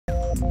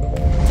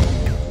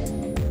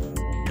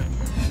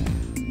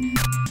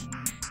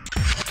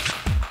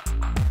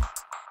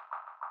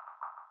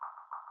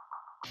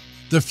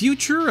The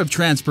future of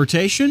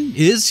transportation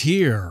is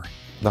here.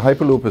 The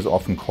Hyperloop is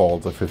often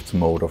called the fifth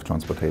mode of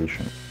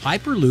transportation.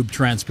 Hyperloop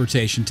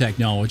Transportation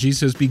Technologies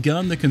has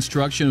begun the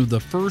construction of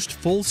the first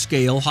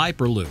full-scale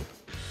Hyperloop.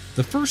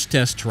 The first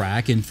test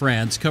track in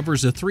France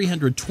covers a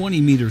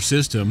 320-meter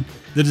system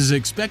that is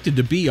expected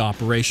to be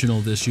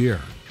operational this year.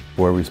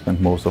 Where we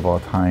spent most of our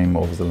time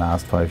over the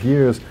last 5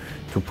 years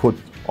to put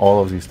all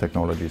of these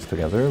technologies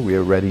together. We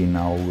are ready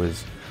now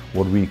with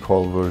what we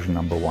call version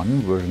number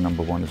 1. Version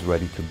number 1 is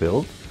ready to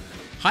build.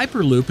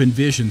 Hyperloop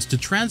envisions to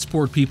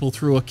transport people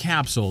through a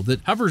capsule that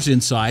hovers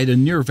inside a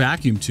near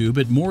vacuum tube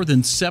at more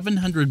than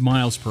 700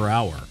 miles per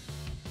hour.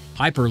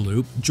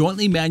 Hyperloop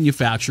jointly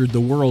manufactured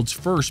the world's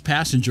first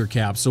passenger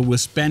capsule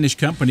with Spanish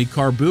company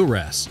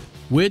Carbures,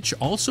 which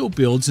also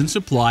builds and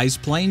supplies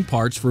plane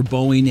parts for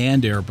Boeing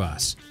and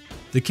Airbus.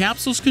 The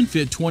capsules can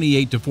fit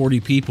 28 to 40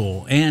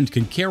 people and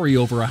can carry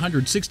over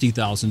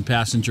 160,000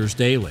 passengers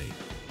daily.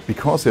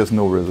 Because there's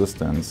no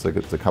resistance,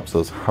 the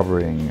capsule is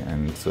hovering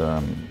and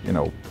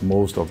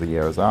most of the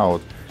air is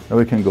out, now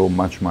we can go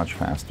much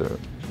faster,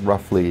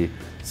 roughly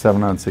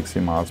 760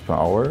 miles per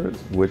hour,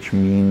 which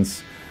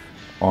means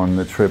on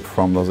a trip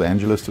from Los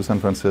Angeles to San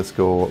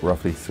Francisco,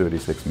 roughly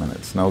 36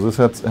 minutes. Now this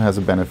has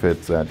a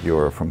benefit that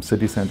you're from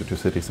city center to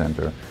city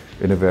center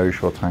in a very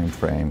short time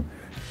frame.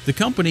 The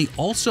company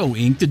also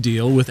inked a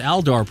deal with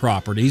Aldar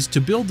Properties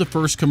to build the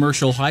first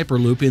commercial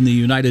Hyperloop in the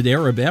United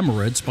Arab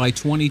Emirates by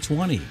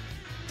 2020.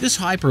 This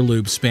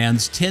Hyperloop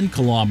spans 10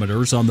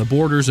 kilometers on the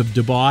borders of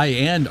Dubai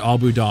and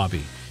Abu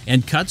Dhabi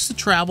and cuts the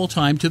travel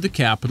time to the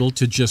capital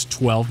to just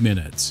 12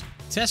 minutes.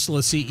 Tesla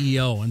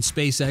CEO and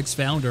SpaceX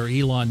founder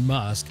Elon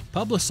Musk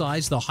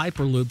publicized the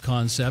Hyperloop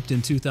concept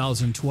in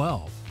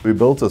 2012. We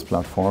built this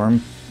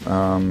platform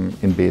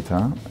in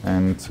beta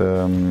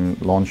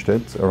and launched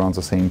it around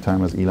the same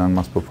time as Elon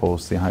Musk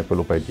proposed the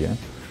Hyperloop idea.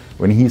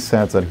 When he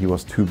said that he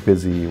was too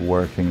busy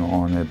working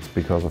on it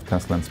because of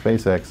Tesla and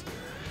SpaceX,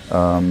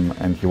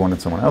 and he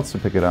wanted someone else to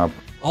pick it up.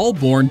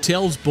 Allborn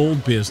tells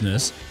Bold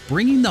Business,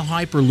 bringing the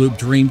Hyperloop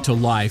dream to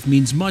life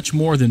means much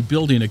more than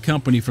building a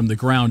company from the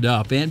ground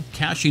up and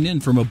cashing in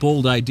from a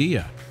bold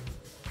idea.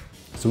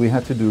 So we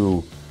had to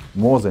do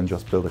more than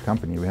just build a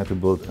company, we had to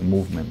build a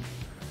movement.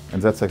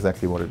 And that's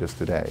exactly what it is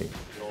today.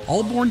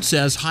 Allborn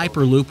says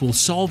Hyperloop will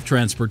solve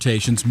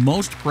transportation's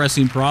most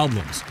pressing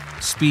problems: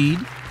 speed,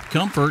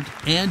 comfort,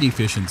 and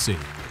efficiency.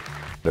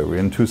 We're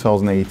in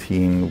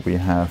 2018, we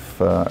have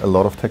a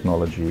lot of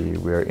technology,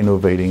 we're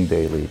innovating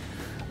daily.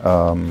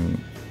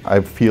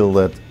 I feel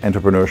that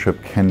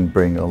entrepreneurship can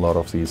bring a lot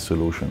of these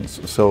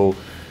solutions. So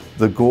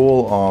the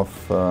goal of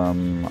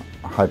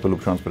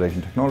Hyperloop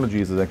Transportation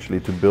Technologies is actually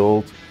to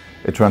build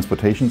a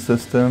transportation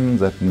system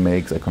that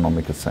makes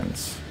economical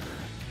sense.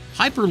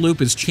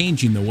 Hyperloop is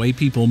changing the way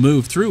people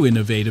move through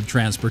innovative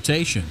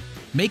transportation,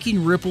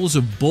 making ripples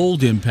of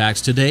bold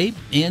impacts today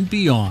and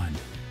beyond.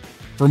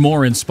 For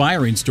more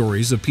inspiring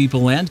stories of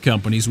people and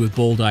companies with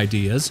bold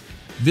ideas,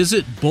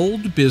 visit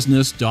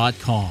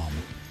boldbusiness.com.